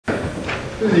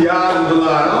The eyes of the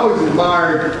lion. I always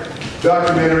admired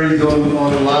documentaries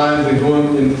on the lions and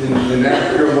going in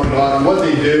Africa and whatnot, and what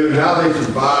they do and how they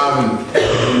survive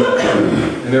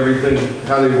and everything,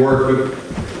 how they work.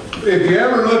 But if you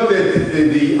ever looked at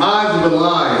the eyes of a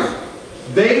lion,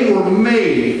 they were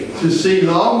made to see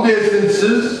long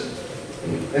distances,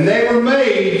 and they were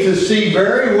made to see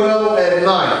very well at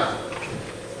night.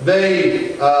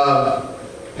 They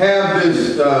have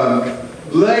this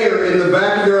layer in the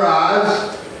back of their eyes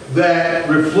that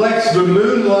reflects the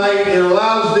moonlight and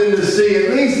allows them to see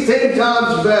at least 10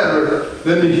 times better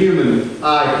than the human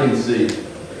eye can see.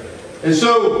 And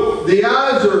so the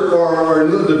eyes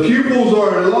the pupils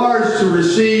are enlarged to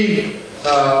receive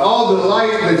all the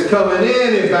light that's coming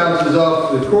in. It bounces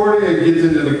off the cornea, it gets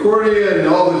into the cornea and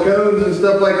all the cones and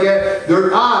stuff like that.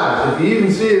 Their eyes, if you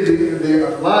even see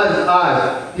the lion's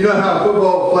eyes, you know how a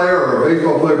football player or a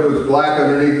baseball player puts black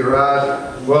underneath their eyes?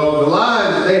 Well, the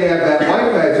lions, they have that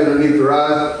white patch underneath their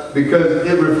eyes because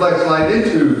it reflects light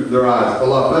into their eyes a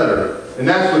lot better. And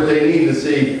that's what they need to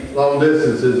see long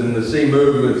distances and to see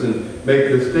movements and make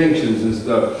distinctions and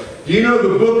stuff. Do you know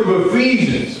the book of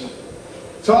Ephesians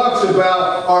talks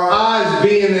about our eyes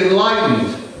being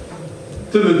enlightened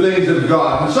to the things of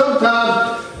God? And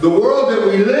sometimes the world that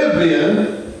we live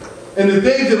in and the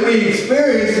things that we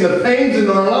experience and the pains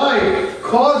in our life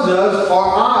cause us,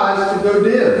 our eyes, to go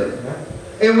dim.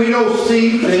 And we don't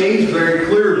see things very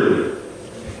clearly.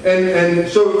 And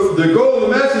so the goal of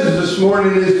the message this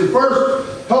morning is to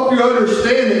first help you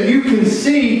understand that you can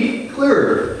see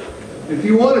clearer if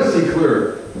you want to see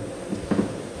clearer.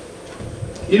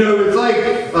 You know, it's like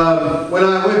when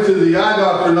I went to the eye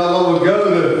doctor not long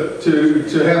ago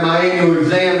to have my annual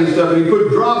exam and stuff, and he put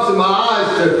drops in my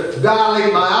eyes to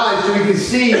dilate my eyes so he could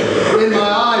see in my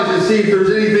eyes and see if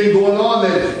there's anything going on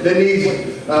that needs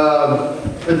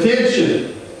attention.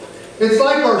 It's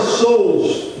like our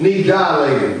souls need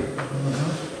dilating.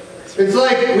 It's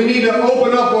like we need to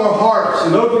open up our hearts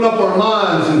and open up our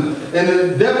minds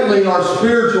and definitely our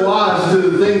spiritual eyes to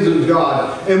the things of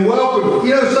God. And welcome.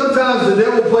 You know, sometimes the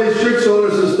devil plays tricks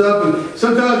on us and stuff, and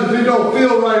sometimes if it don't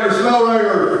feel right or smell right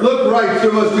or look right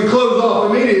to us, we close off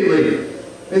immediately.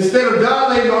 Instead of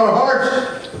dilating our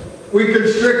hearts, we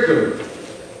constrict them.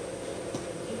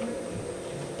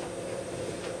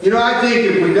 You know, I think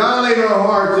if we dilate our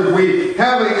hearts, if we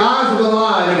have the eyes of the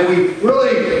lion, if we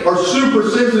really are super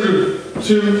sensitive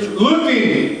to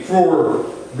looking for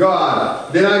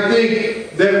God, then I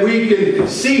think that we can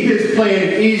see His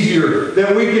plan easier,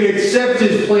 that we can accept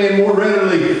His plan more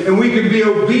readily, and we can be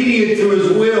obedient to His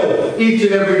will each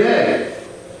and every day.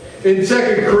 In 2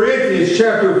 Corinthians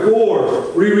chapter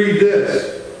 4, we read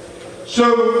this.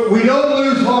 So we don't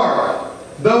lose heart.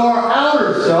 Though our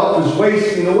outer self is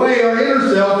wasting away, our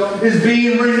inner self is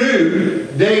being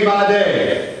renewed day by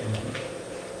day.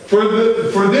 For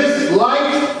this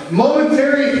light,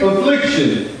 momentary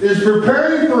affliction is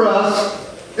preparing for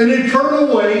us an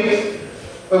eternal weight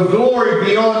of glory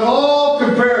beyond all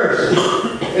comparison.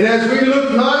 And as we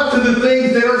look not to the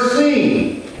things that are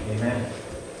seen, amen.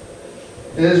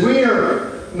 And as we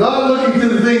are not looking to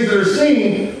the things that are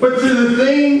seen, but to the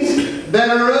things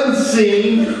that are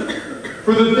unseen.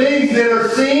 For the things that are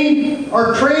seen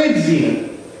are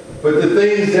transient, but the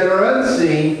things that are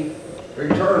unseen are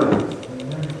eternal.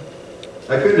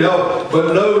 I couldn't help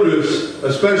but notice,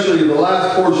 especially in the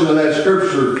last portion of that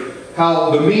scripture,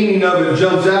 how the meaning of it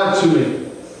jumps out to me.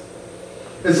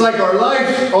 It's like our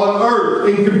lives on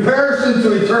earth in comparison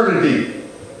to eternity.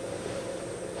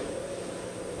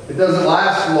 It doesn't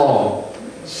last long.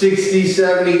 60,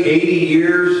 70, 80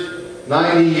 years,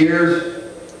 90 years.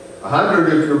 100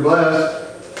 if you're blessed.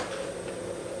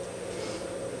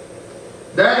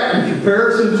 That in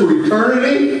comparison to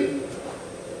eternity,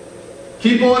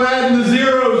 keep on adding the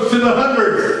zeros to the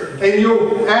hundreds and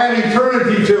you'll add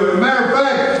eternity to it. Matter of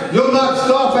fact, you'll not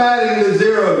stop adding the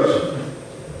zeros.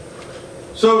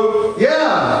 So,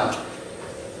 yeah,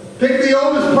 pick the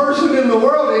oldest person in the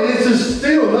world and it's just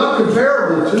still not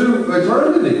comparable to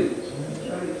eternity.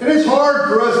 And it's hard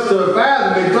for us to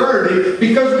fathom eternity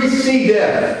because we see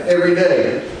death every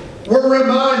day. We're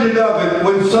reminded of it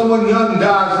when someone young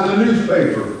dies in the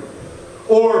newspaper.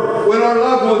 Or when our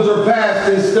loved ones are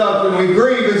passed and stuff and we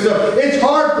grieve and stuff. It's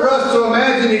hard for us to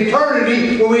imagine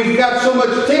eternity when we've got so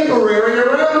much temporary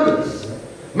around us.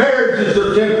 Marriages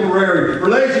are temporary.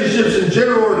 Relationships in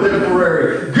general are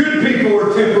temporary. Good people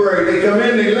are temporary. They come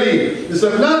in, they leave. And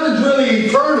so nothing's really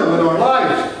eternal in our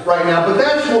lives right now, but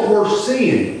that's what we're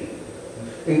seeing.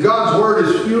 And God's Word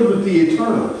is filled with the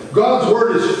eternal. God's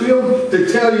Word is filled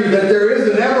to tell you that there is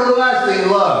an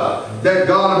everlasting love that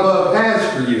God above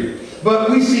has for you. But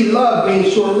we see love being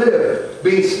short-lived.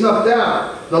 being snuffed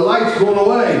out. The light's going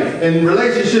away, and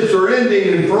relationships are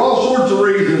ending, and for all sorts of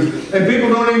reasons. And people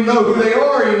don't even know who they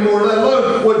are anymore, let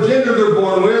alone what gender they're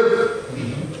born with.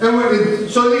 And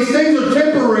so these things are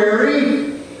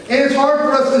temporary, and it's hard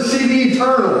for us to see the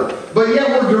eternal. But yet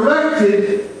we're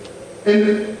directed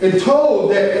and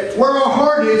told that where our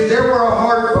heart is, there where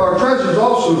our treasures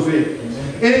also be.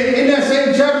 And in that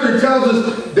same chapter, it tells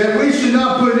us that we should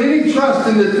not put any trust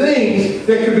in the things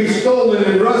that can be stolen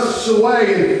and rusts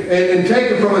away and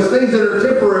taken from us, things that are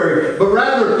temporary. But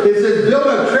rather, it says, build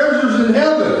up treasures in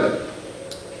heaven,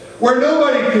 where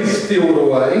nobody can steal it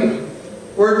away,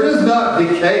 where it does not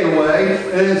decay away,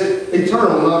 and it's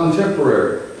eternal, not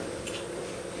temporary.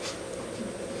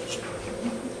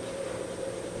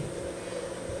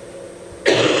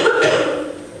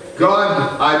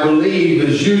 God, I believe,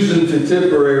 is using the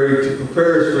temporary to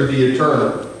prepare us for the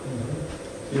eternal.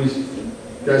 Can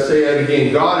I say that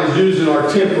again? God is using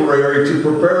our temporary to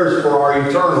prepare us for our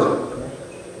eternal.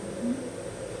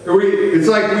 It's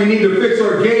like we need to fix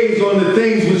our gaze on the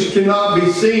things which cannot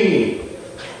be seen.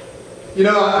 You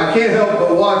know, I can't help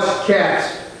but watch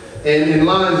cats, and in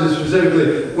lions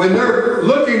specifically. When they're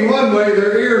looking one way,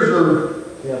 their ears are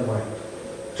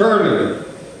turning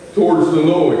towards the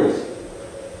noise.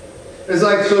 It's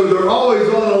like, so they're always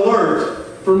on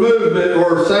alert for movement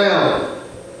or sound.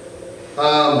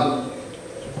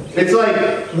 It's like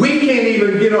we can't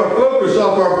even get our focus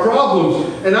off our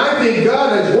problems. And I think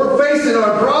God, as we're facing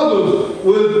our problems,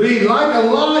 would be like a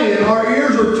lion. Our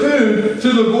ears are tuned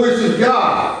to the voice of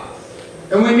God.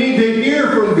 And we need to hear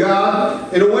from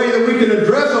God in a way that we can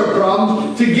address our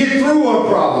problems to get through our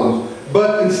problems.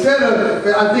 But instead of,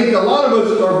 I think a lot of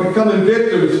us are becoming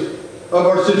victims of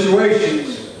our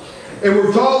situations. And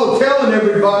we're telling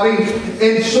everybody,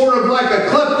 in sort of like a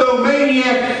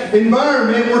kleptomaniac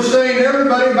environment, we're saying to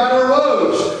everybody about our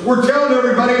woes. We're telling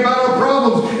everybody about our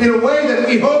problems in a way that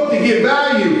we hope to get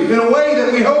value, in a way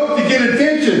that we hope to get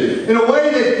attention, in a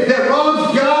way that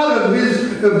robs God of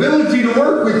His ability to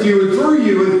work with you and through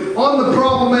you and on the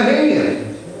problem at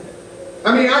hand.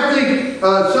 I mean, I think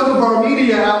some of our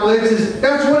media outlets,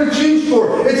 that's what it's used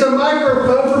for. It's a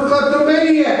microphone for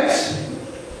kleptomaniacs.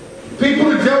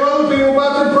 People to tell other people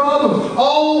about their problems,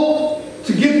 all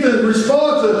to get the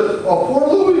response of, oh, poor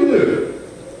little you.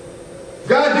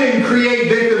 God didn't create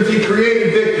victims, He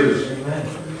created victors. Amen.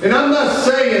 And I'm not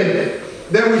saying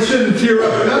that we shouldn't tear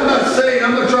up. And I'm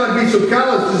not trying to be so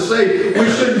callous to say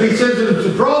we shouldn't be sensitive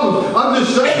to problems. I'm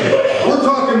just saying we're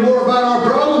talking more about our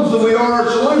problems than we are our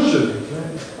solution.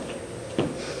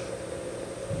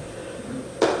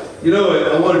 You know,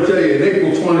 I want to tell you, in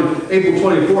April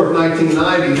 24th,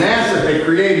 1990, NASA had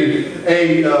created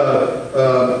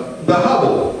the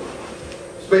Hubble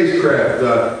spacecraft.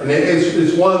 And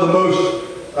it's one of the most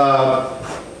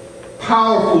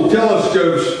powerful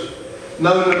telescopes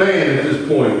known to man at this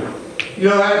point. You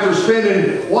know, after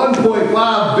spending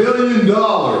 $1.5 billion,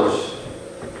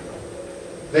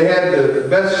 they had the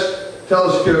best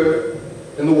telescope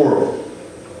in the world.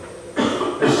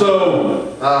 And so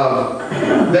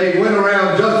they went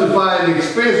around justifying the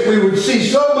expense. We would see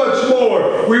so much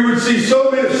more. We would see so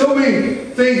many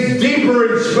things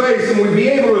deeper in space, and we'd be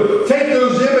able to take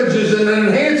those images and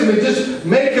enhance them and just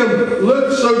make them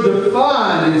look so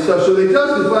defined and stuff. So they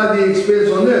justified the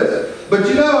expense on this. But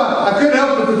you know, I couldn't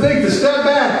help but to think, to step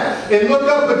back and look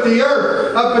up at the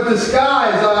earth, up at the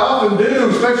sky, as I often do,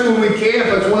 especially when we camp.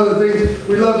 That's one of the things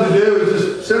we love to do, is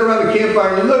just sit around the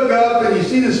campfire and you look up and you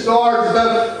see the stars and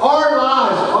stuff. Our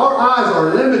eyes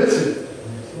are limited,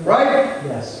 right?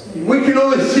 Yes. We can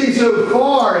only see so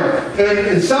far,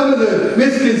 and some of the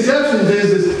misconceptions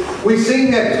is we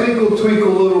sing that twinkle,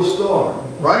 twinkle, little star,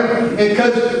 right? And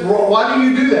because, why do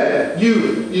you do that?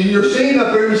 You're seeing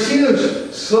up there, you see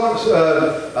those stars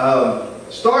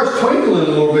twinkling a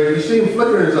little bit, you see them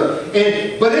flickering and stuff.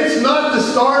 But it's not the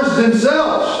stars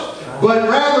themselves, but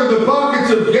rather the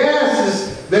pockets of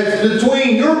gases that's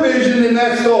between your vision and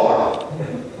that star,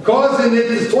 causing it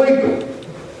to twinkle.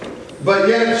 But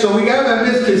yet, so we got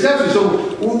that misconception,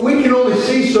 so we can only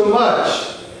see so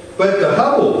much. But the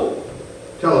Hubble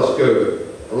telescope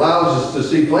allows us to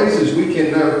see places we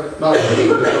can not see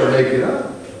with our naked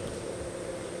eye.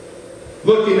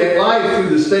 Looking at life through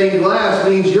the stained glass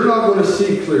means you're not going to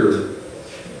see clearly.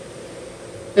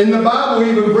 And the Bible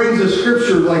even brings a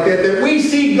scripture like that we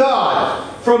see God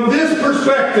from this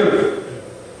perspective.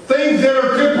 Things that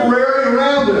are temporary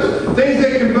around us, things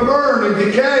that can burn and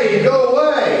decay and go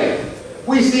away.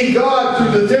 We see God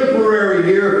through the temporary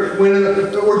here when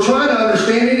we're trying to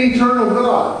understand an eternal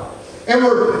God. And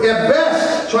we're at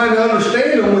best trying to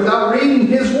understand Him without reading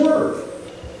His Word.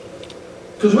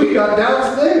 Because we got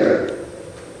doubts there.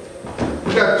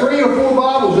 got 3 or 4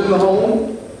 Bibles in the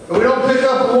home, and we don't pick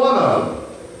up one of them.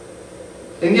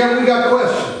 And yet we got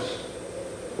questions.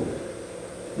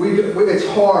 It's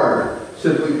hard,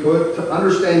 simply put, to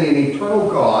understand an eternal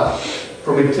God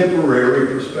from a temporary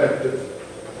perspective.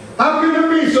 How can there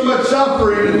be so much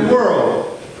suffering in the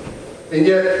world and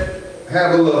yet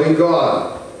have a loving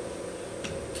God?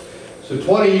 So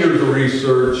 20 years of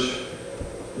research,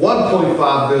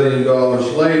 $1.5 billion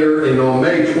later, and on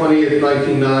May 20th,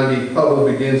 1990,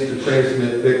 Hubble begins to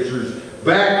transmit pictures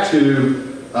back to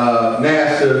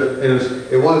NASA, and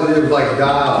it was like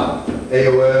dial,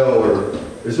 AOL, or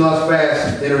it's not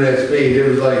fast internet speed. It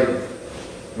was like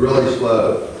really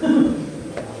slow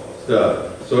stuff.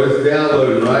 So it's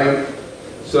downloaded, right?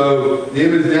 So the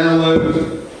image downloads,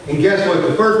 and guess what?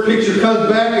 The first picture comes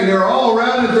back, and they're all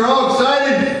around it. They're all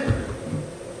excited,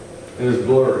 and it's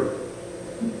blurry.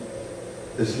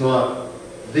 It's not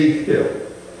detailed.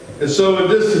 And so in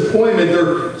disappointment,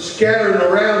 they're scattering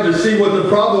around to see what the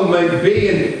problem may be,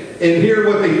 and here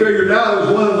what they figured out was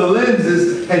one of the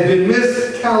lenses had been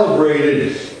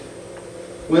miscalibrated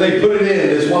when they put it in,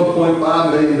 this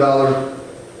 $1.5 million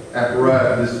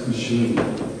apparatus, this machine.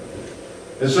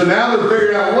 And so now they're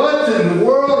figuring out, what in the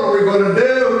world are we going to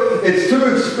do? It's too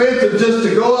expensive just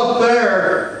to go up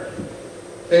there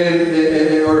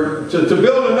or to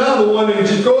build another one and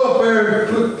just go up there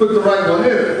and put the right one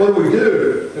in. What do we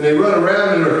do? And they run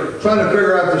around and are trying to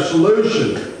figure out the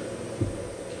solution.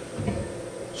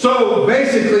 So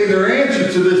basically their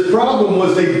answer to this problem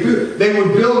was they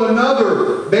would build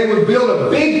a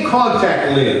big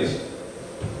contact lens.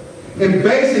 And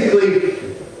basically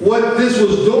what this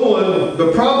was doing,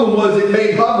 the problem was it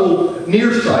made Hubble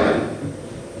nearsighted.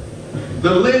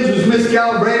 The lens was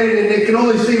miscalibrated and they can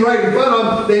only see right in front of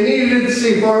them. They needed it to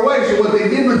see far away. So what they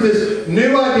did with this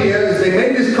new idea is they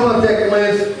made this contact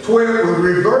lens to where it would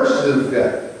reverse the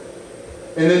effect.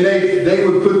 And then they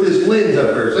would put this lens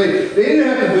up there. So they didn't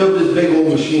have to build this big old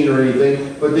machine or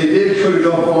anything, but they did put it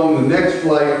up on the next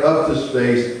flight up to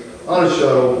space on a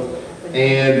shuttle,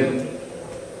 and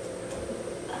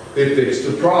it fixed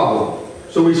the problem.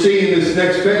 So we see in this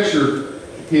next picture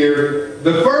here,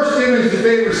 the first image that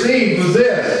they received was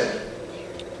this.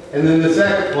 And then the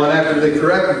second one, after they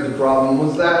corrected the problem,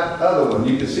 was that other one.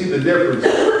 You can see the difference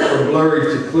from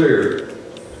blurry to clear.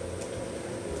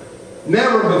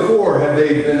 Never before have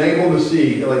they been able to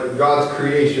see like God's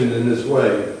creation in this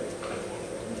way.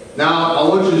 Now, I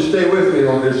want you to stay with me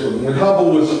on this one. When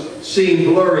Hubble was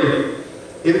seeing blurry,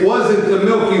 it wasn't the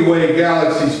Milky Way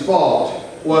galaxy's fault,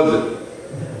 was it?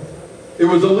 It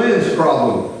was a lens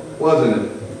problem, wasn't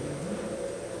it?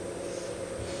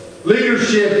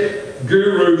 Leadership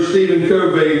guru Stephen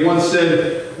Covey once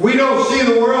said, "We don't see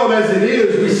the world as it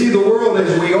is, we see the world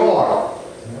as we are."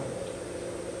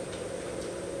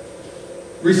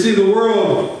 We see the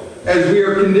world as we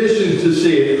are conditioned to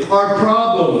see it. Our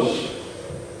problems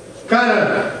kind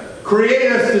of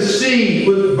create us to see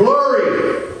with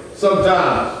blurry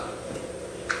sometimes.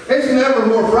 It's never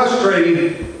more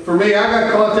frustrating for me. I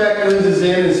got contact lenses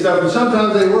in and stuff, and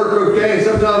sometimes they work okay, and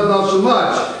sometimes not so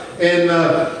much. And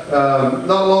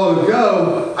not long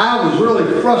ago, I was really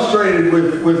frustrated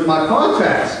with my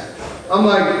contacts. I'm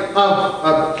like,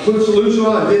 I put a solution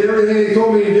on, I did everything they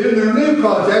told me to do, and they're new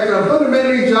contacts, and I put them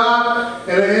in each eye,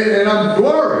 and I'm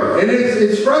blurry. And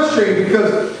it's frustrating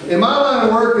because in my line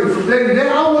of work, and from day to day,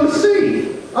 I want to see.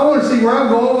 I want to see where I'm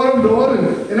going, what I'm doing,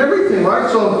 and everything,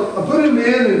 right? So I put them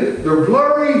in, and they're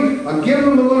blurry. I'm giving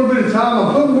them a little bit of time.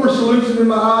 I'm putting more solution in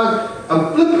my eyes.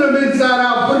 I'm flipping them inside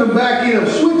out, putting them back in. I'm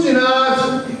switching eyes.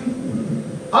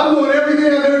 I'm doing everything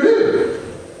I never do.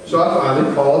 So I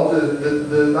finally called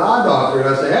the eye doctor, and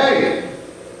I said, "Hey,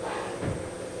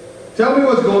 tell me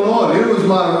what's going on." And it was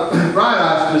my right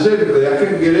eye specifically. I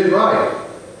couldn't get it right.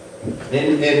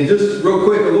 And just real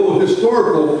quick, a little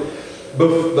historical.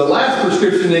 The last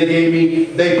prescription they gave me,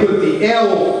 they put the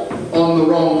L on the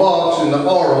wrong box and the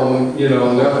R on,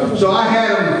 so I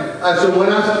had them, so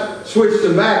when I switched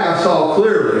them back, I saw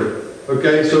clearly.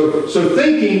 Okay, so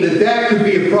thinking that could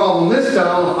be a problem this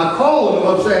time, I called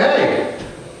them and say, "Hey,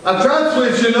 I've tried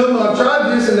switching them, I've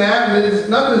tried this and that, and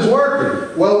nothing's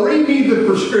working." "Well, read me the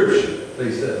prescription,"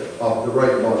 they said, off the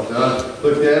right box. And I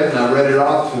looked at it and I read it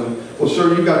off to them. "Well,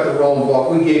 sir, you got the wrong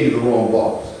box. We gave you the wrong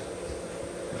box."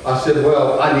 I said,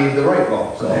 "Well, I need the right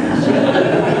box." And,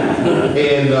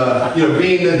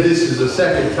 being that this is the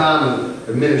second time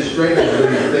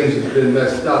administratively things have been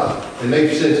messed up, and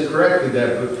they've since corrected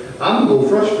that, but I'm a little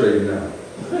frustrated now.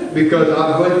 Because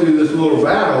I've went through this little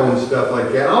battle and stuff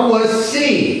like that. I want to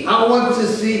see. I want to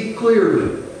see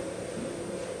clearly.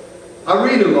 I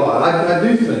read a lot. I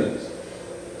do things.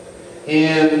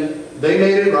 And they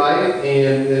made it right,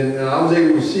 and I was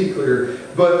able to see clear.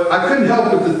 But I couldn't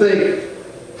help but to think,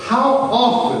 how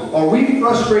often are we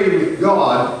frustrated with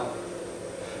God,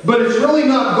 but it's really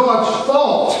not God's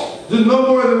fault. There's no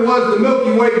more than it was the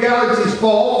Milky Way galaxy's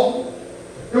fault.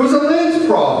 It was a lens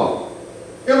problem.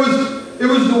 It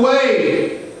was the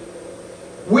way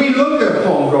we look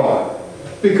upon God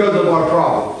because of our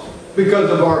problems,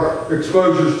 because of our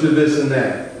exposures to this and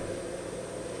that.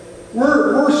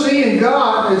 We're seeing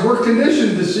God as we're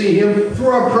conditioned to see Him through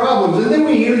our problems. And then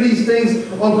we hear these things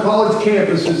on college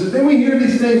campuses. And then we hear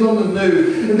these things on the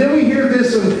news. And then we hear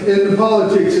this in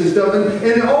politics and stuff.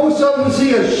 And all of a sudden we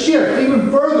see a shift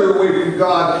even further away from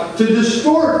God to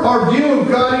distort our view of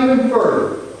God even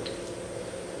further.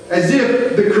 As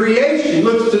if the creation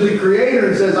looks to the Creator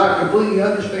and says, I completely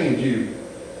understand you.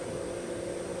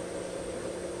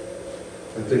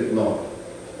 I think not.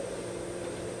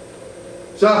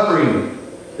 Suffering,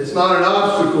 it's not an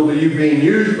obstacle to you being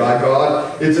used by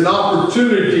God. It's an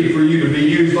opportunity for you to be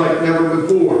used like never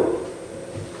before.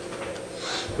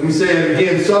 Let me say it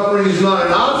again. Suffering is not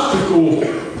an obstacle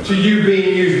to you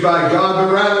being used by God,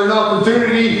 but rather an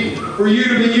opportunity for you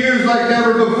to be used like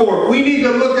never before. We need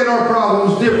to look at our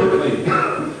problems differently.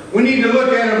 We need to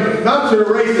look at them not to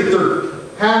erase that they're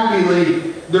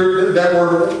happily, that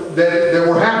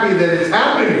we're happy that it's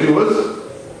happening to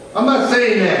us. I'm not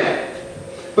saying that.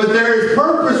 But there is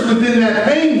purpose within that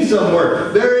pain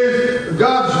somewhere. There is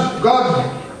God's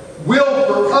will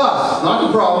for us, not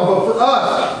the problem, but for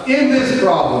us in this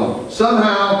problem.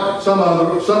 Somehow,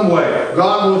 some way,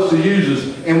 God wants to use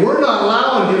us. And we're not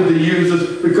allowing Him to use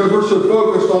us because we're so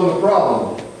focused on the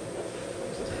problem.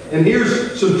 And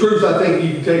here's some truths I think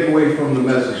you can take away from the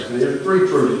message. There's 3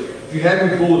 truths. If you have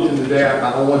your bulletin today,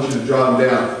 I want you to jot them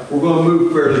down. We're going to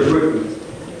move fairly quickly.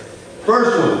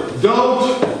 First one,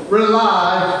 don't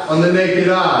rely on the naked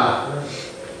eye.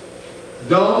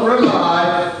 Don't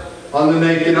rely on the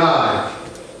naked eye.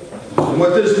 And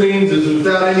what this means is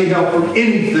without any help from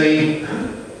anything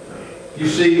you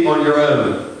see on your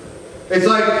own. It's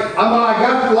like, I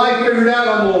got the life figured out,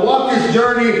 I'm going to walk this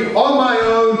journey on my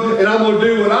own, and I'm going to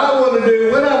do what I want to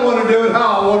do, when I want to do it,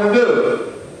 how I want to do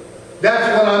it.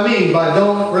 That's what I mean by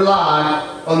don't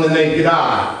rely on the naked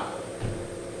eye.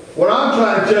 What I'm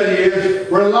trying to tell you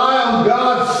is rely on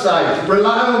God's sight.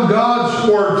 Rely on God's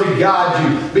Word to guide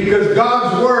you. Because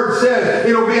God's Word says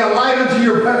it'll be a light unto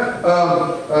your path.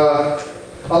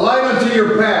 A light unto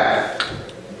your path.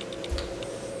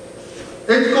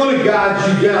 It's going to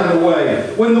guide you down the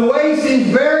way. When the way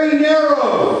seems very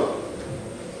narrow.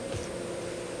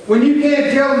 When you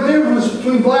can't tell the difference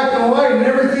between black and white and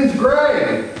everything's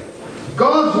gray.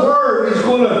 God's Word is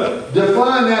going to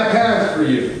define that path for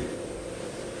you.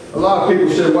 A lot of people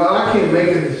say, well, I can't make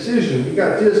a decision. You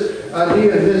got this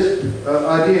idea and this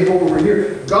idea over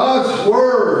here. God's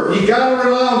Word. You got to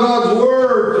rely on God's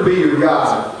Word to be your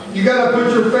guide. You got to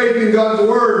put your faith in God's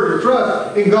Word, your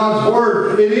trust in God's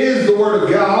Word. It is the Word of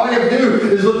God. All you have to do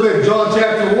is look at John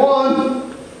chapter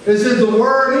 1. It says the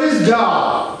Word is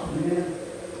God.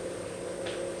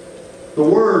 The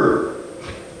Word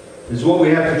is what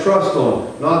we have to trust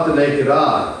on, not the naked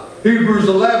eye. Hebrews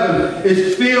 11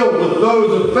 is filled with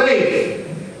those of faith.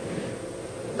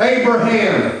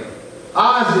 Abraham,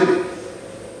 Isaac,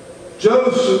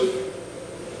 Joseph,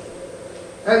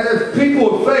 and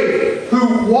people of faith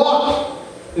who walked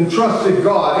and trusted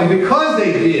God. And because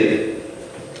they did,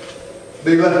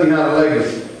 they left behind a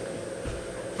legacy.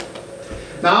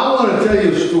 Now I want to tell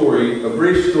you a story, a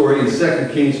brief story in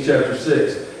 2 Kings chapter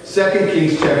 6. 2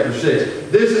 Kings chapter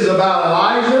 6. This is about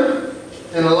Elijah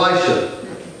and Elisha.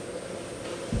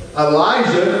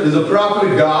 Elijah is a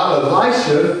prophet of God.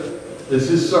 Elisha is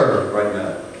his servant right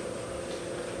now.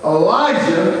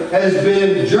 Elijah has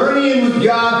been journeying with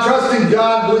God, trusting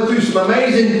God, went through some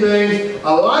amazing things.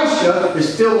 Elisha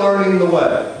is still learning the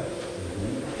way.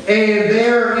 And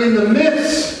they're in the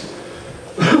midst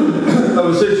of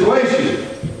a situation.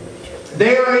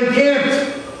 They are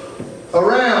encamped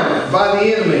around by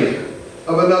the enemy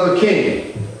of another king.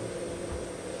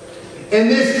 And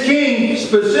this king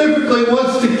specifically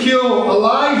wants to kill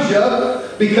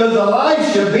Elijah because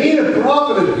Elisha, being a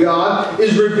prophet of God,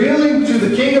 is revealing to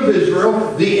the king of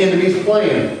Israel the enemy's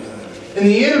plan. And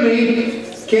the enemy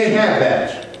can't have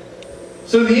that.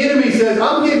 So the enemy says,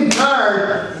 I'm getting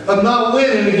tired of not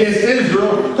winning against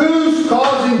Israel. Who's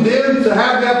causing them to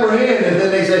have the upper hand? And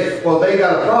then they say, well, they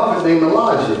got a prophet named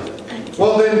Elijah.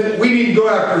 Well, then we need to go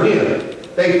after him.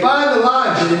 They find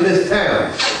Elijah in this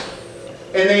town.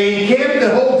 And they encamp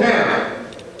the whole town.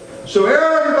 So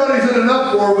everybody's in an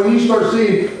uproar when you start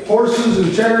seeing horses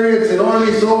and chariots and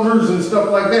army soldiers and stuff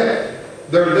like that.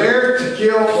 They're there to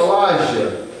kill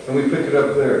Elijah. And we pick it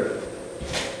up there.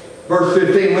 Verse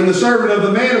 15, when the servant of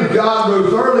the man of God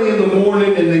rose early in the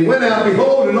morning, and they went out,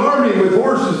 behold, an army with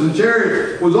horses and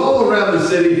chariots was all around the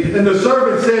city. And the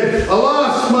servant said,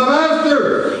 Alas, my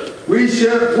master,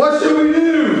 what shall we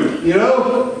do? You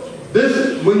know,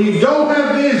 when you don't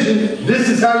have vision, this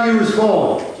is how you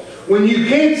respond. When you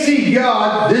can't see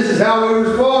God, this is how we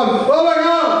respond. Oh my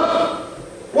God,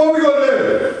 what are we going to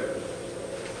do?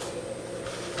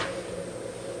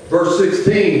 Verse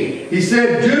 16, he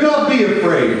said, do not be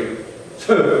afraid.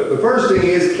 So the first thing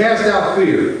is cast out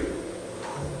fear.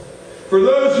 For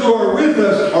those who are with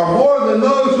us are more than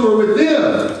those who are with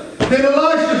them. Then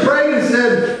Elisha prayed and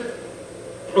said,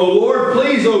 O Lord,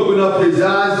 please open up his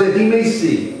eyes that he may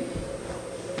see.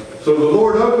 So the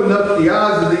Lord opened up the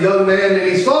eyes of the young man,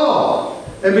 and he saw.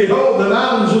 And behold, the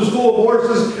mountains was full of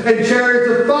horses and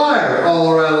chariots of fire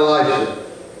all around Elisha.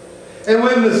 And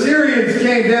when the Syrians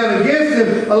came down against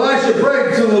him, Elisha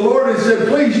prayed to the Lord and said,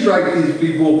 please strike these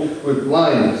people with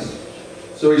blindness.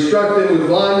 So he struck them with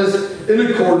blindness in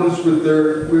accordance with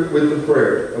the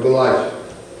prayer of Elisha.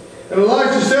 And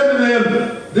Elisha said to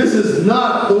them, this is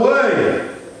not the way.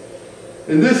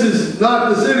 And this is not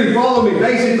the city. Follow me.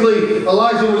 Basically,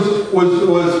 Elisha was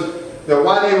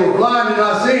why they were blind and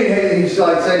not seeing. He's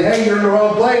like saying, hey, you're in the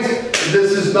wrong place.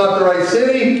 This is not the right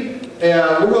city.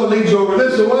 And we're going to lead you over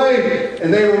this way.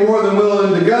 And they were more than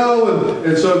willing to go.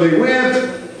 And so they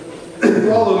went.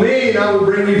 Follow me, and I will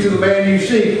bring you to the man you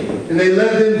seek. And they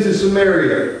led them to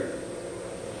Samaria.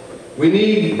 We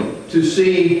need to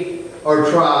see our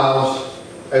trials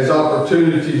as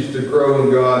opportunities to grow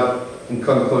in God and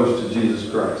come close to Jesus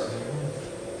Christ.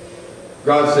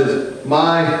 God says,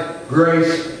 my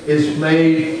grace is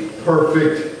made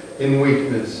perfect in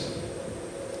weakness.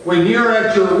 When you're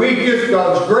at your weakest,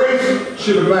 God's grace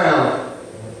should abound.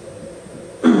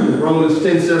 Romans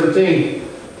 10:17.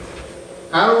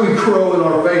 How do we grow in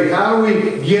our faith? How do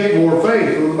we get more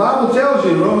faith? Well, the Bible tells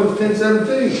you in Romans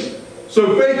 10:17.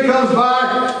 So faith comes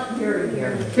by hearing.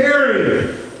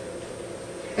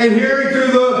 And hearing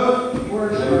through the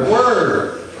Word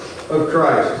of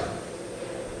Christ.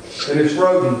 And it's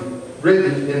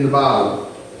written in the Bible.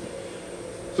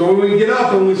 So when we get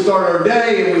up and we start our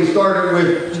day and we start it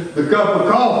with the cup of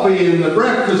coffee and the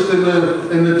breakfast and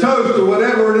the toast or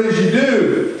whatever it is you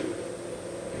do,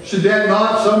 should that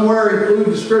not somewhere include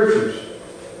the Scriptures?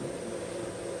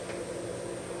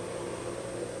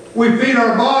 We feed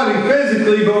our body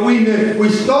physically, but we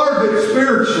starve it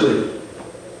spiritually.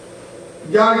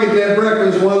 You got to get that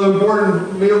breakfast, one of the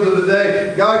important meals of the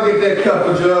day. Got to get that cup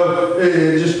of joe.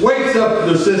 It just wakes up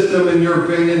the system, in your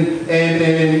opinion, and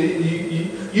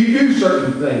you do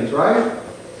certain things, right?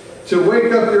 To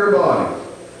wake up your body.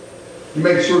 You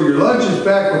make sure your lunch is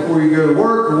packed before you go to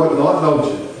work or whatnot, don't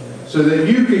you? So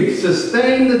that you can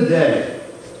sustain the day.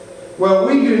 Well,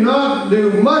 we do not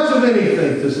do much of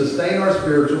anything to sustain our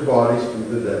spiritual bodies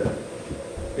through the day.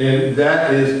 And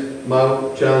that is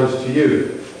my challenge to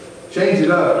you. Change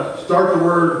it up. Start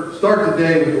the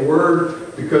day with the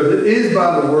Word, because it is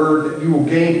by the Word that you will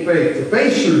gain faith to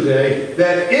face your day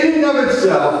that in and of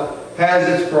itself has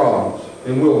its problems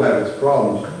and will have its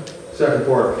problems. Second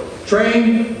part.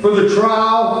 Train for the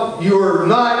trial you are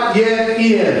not yet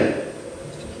in.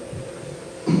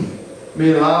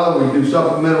 Me and Lila, we do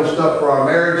supplemental stuff for our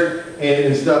marriage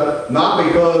and stuff, not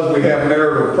because we have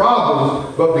marital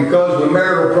problems, but because when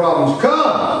marital problems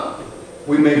come,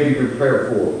 we may be prepared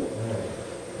for them.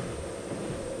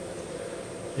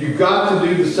 You've got to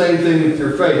do the same thing with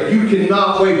your faith. You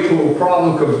cannot wait till a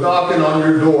problem comes knocking on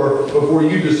your door before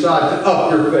you decide to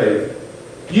up your faith.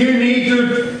 You need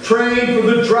to train for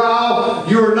the trial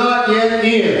you're not yet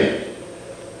in.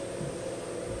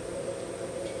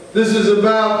 This is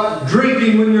about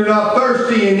drinking when you're not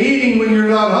thirsty and eating when you're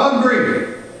not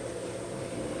hungry.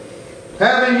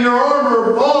 Having your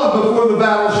armor on before the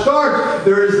battle starts.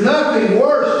 There is nothing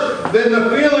worse than the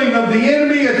feeling of the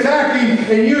enemy attacking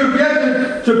and you have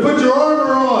yet to put your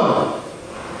armor on.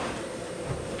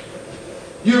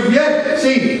 You've yet,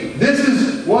 see, this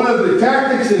is one of the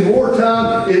tactics in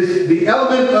wartime, is the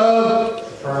element of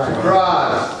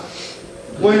surprise.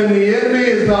 When the enemy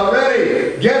is not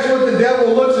ready, guess what the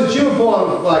devil looks at you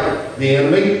upon like? The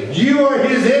enemy. You are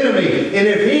his enemy. And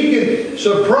if he can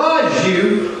surprise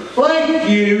you, flank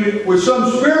you with some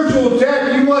spiritual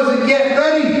attack you wasn't yet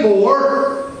ready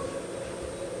for,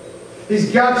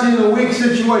 he's got you in a weak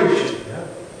situation.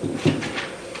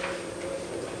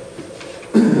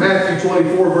 Matthew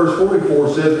 24 verse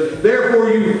 44 says,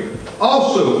 therefore you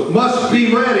also must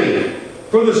be ready,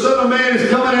 for the Son of Man is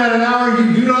coming at an hour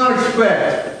you do not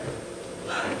expect.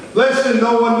 Listen,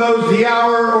 no one knows the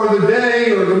hour or the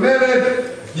day or the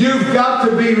minute, You've got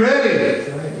to be ready.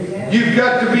 You've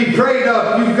got to be prayed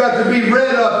up. You've got to be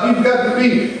read up. You've got to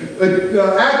be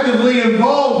actively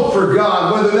involved for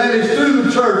God, whether that is through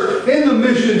the church, in the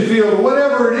mission field, or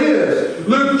whatever it is.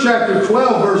 Luke chapter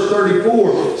 12, verse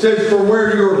 34 says, "For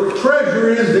where your treasure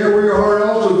is, there will your heart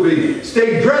also be."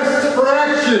 Stay dressed for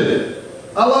action.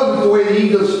 I love it the way the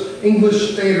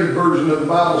English Standard Version of the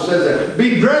Bible says that.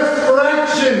 Be dressed for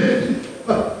action.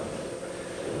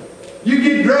 You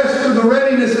get dressed for the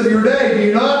readiness of your day, do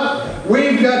you not?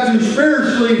 We've got to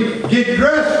spiritually get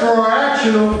dressed for our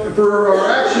action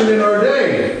in our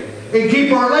day. And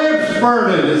keep our lamps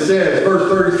burning, it says, verse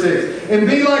 36. And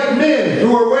be like men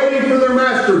who are waiting for their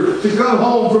master to come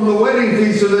home from the wedding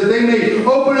feast, so that they may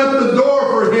open up the door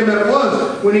for him at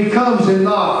once when he comes and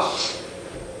knocks.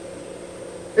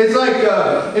 It's like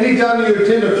anytime you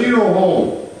attend a funeral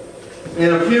home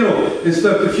and a funeral and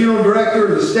stuff, the funeral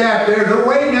director, the staff there, they're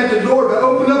waiting at the door to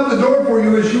open up the door for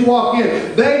you as you walk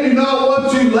in. They do not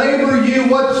want to labor you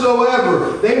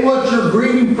whatsoever. They want your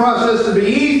grieving process to be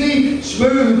easy,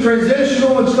 smooth, and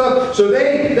transitional and stuff. So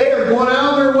they are going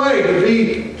out of their way to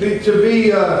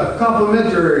be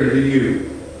complimentary to you.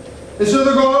 And so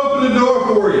they're going to open the door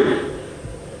for you.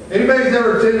 Anybody who's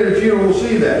ever attended a funeral will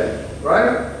see that,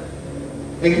 right?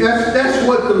 And that's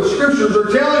what the Scriptures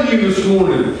are telling you this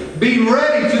morning. Be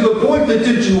ready to the point that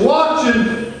you're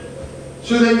watching,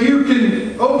 so that you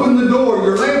can open the door.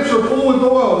 Your lamps are full with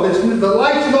oil. The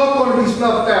light's not going to be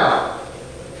snuffed out.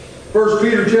 1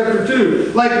 Peter chapter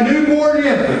 2. Like newborn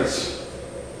infants,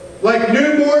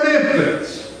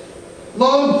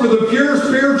 long for the pure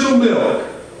spiritual milk,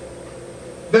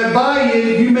 that by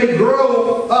it you may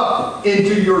grow up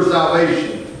into your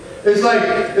salvation. It's like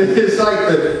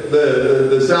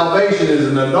the salvation is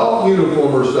an adult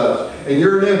uniform or such, and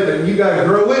you're an infant. You got to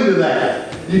grow into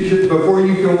that before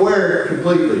you can wear it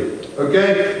completely.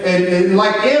 Okay, and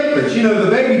like infants, you know, the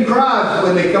baby cries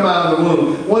when they come out of the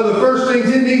womb. One of the first things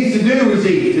it needs to do is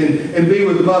eat and be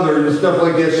with mother and stuff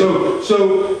like that.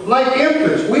 So like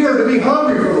infants, we are to be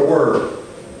hungry for the Word,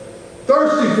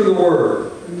 thirsty for the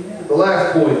Word. The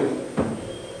last point.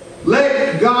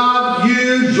 Let God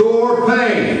use your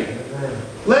pain.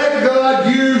 Let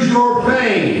God use your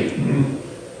pain.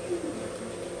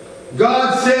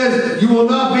 God says you will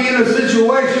not be in a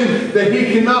situation that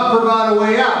He cannot provide a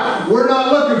way out. We're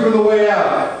not looking for the way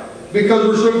out because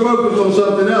we're so focused on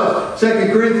something else.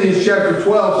 2 Corinthians chapter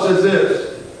 12 says this.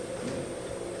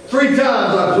 3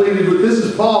 times I pleaded with, this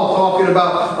is Paul talking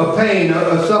about a pain,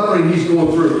 a suffering he's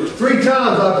going through. 3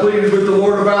 times I pleaded with the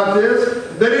Lord about this,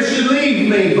 that it should leave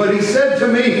me. But He said to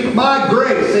me, my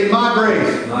grace, say my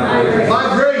grace. My grace.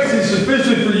 My grace is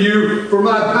sufficient for you, for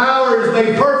my power is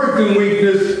made perfect in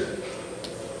weakness.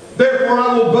 Therefore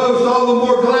I will boast all the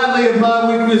more gladly of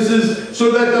my weaknesses,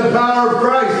 so that the power of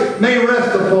Christ may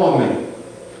rest upon me.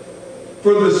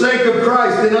 For the sake of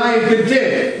Christ, then I am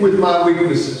content with my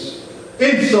weaknesses,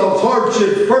 insults,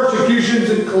 hardships, persecutions,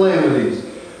 and calamities.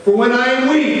 For when I am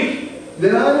weak,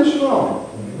 then I am strong.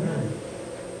 Amen.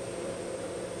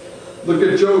 Look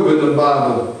at Job in the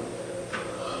Bible.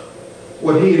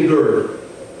 What he endured.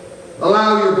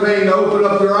 Allow your pain to open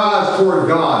up your eyes toward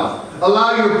God.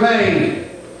 Allow your pain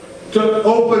to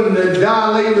open and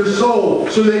dilate your soul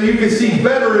so that you can see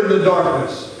better in the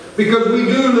darkness. Because we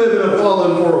do live in a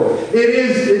fallen world.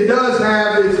 It does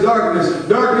have its darkness.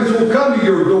 Darkness will come to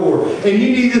your door. And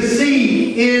you need to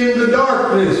see in the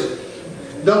darkness.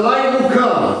 The light will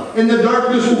come. And the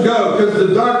darkness will go. Because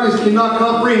the darkness cannot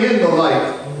comprehend the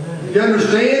light. You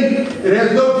understand? It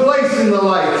has no place in the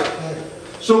light.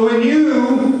 So when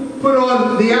you put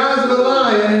on the eyes of a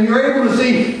lion and you're able to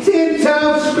see 10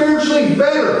 times spiritually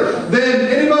better than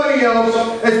anybody else,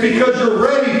 it's because you're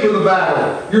ready for the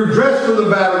battle. You're dressed for the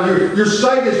battle. Your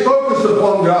sight is focused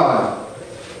upon God.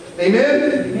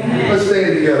 Amen? Amen. Let's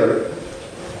stand together.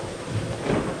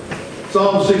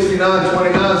 Psalm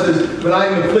 69:29 says, but I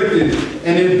am afflicted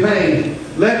and in pain.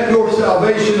 Let your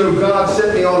salvation, O God,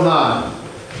 set me on high.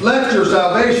 Let your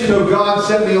salvation, O God,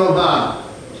 set me on high.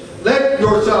 Let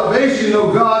your salvation,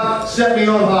 O God, set me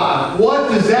on high.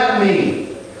 What does that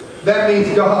mean? That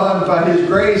means God, by His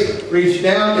grace, reached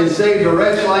down and saved a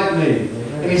wretch like me.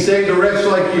 And He saved a wretch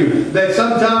like you. That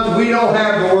sometimes we don't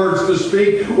have the words to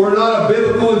speak. We're not a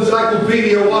biblical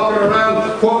encyclopedia walking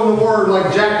around quoting the Word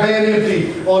like Jack Van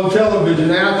Impe on television.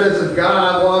 Now that's a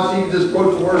guy I watched. He just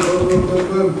quotes the Word, boom, boom,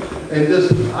 boom, boom. And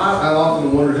just, I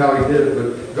often wondered how he did it.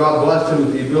 But God blessed him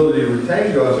with the ability to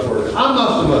retain God's Word. I'm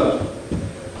not so much.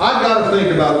 I've got to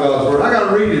think about God's Word. I've got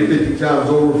to read it 50 times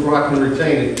over before I can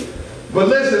retain it. But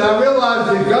listen, I realize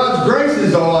that God's grace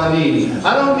is all I need.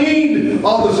 I don't need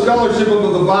all the scholarship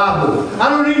of the Bible. I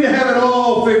don't need to have it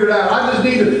all figured out. I just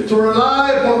need to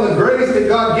rely upon the grace that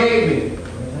God gave me.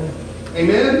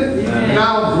 Amen? Amen? And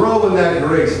I'll grow in that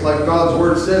grace like God's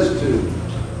Word says to.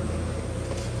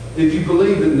 If you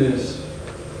believe in this,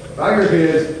 bow your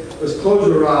heads, let's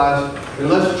close our eyes, and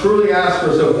let's truly ask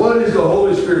ourselves, what is the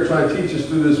Holy Spirit trying to teach us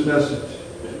through this message?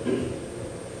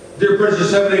 Dear precious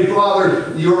Heavenly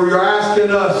Father, you're asking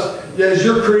us as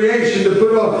your creation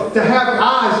to have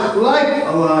eyes like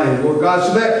a lion, Lord God,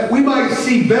 so that we might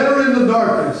see better in the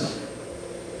darkness.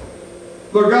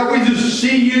 Lord God, we just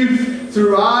see you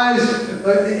through eyes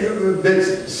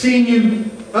that's seeing you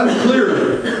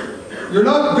unclearly. You're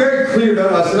not very clear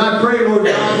to us. And I pray, Lord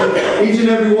God, that each and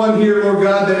every one here, Lord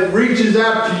God, that reaches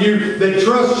out to you, that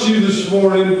trusts you this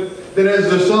morning, that as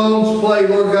the songs play,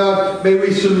 Lord God, may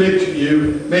we submit to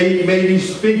you. May you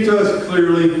speak to us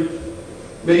clearly.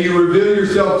 May you reveal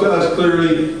yourself to us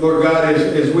clearly, Lord God,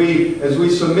 as we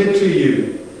submit to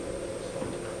you.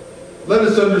 Let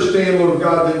us understand, Lord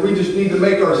God, that we just need to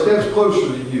make our steps closer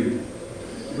to you.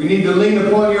 We need to lean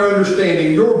upon your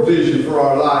understanding, your vision for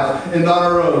our life, and not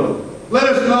our own. Let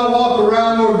us not walk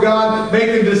around, Lord God,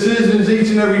 making decisions each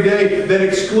and every day that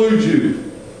exclude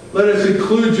you. Let us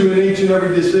include you in each and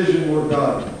every decision, Lord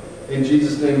God. In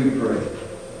Jesus' name we pray.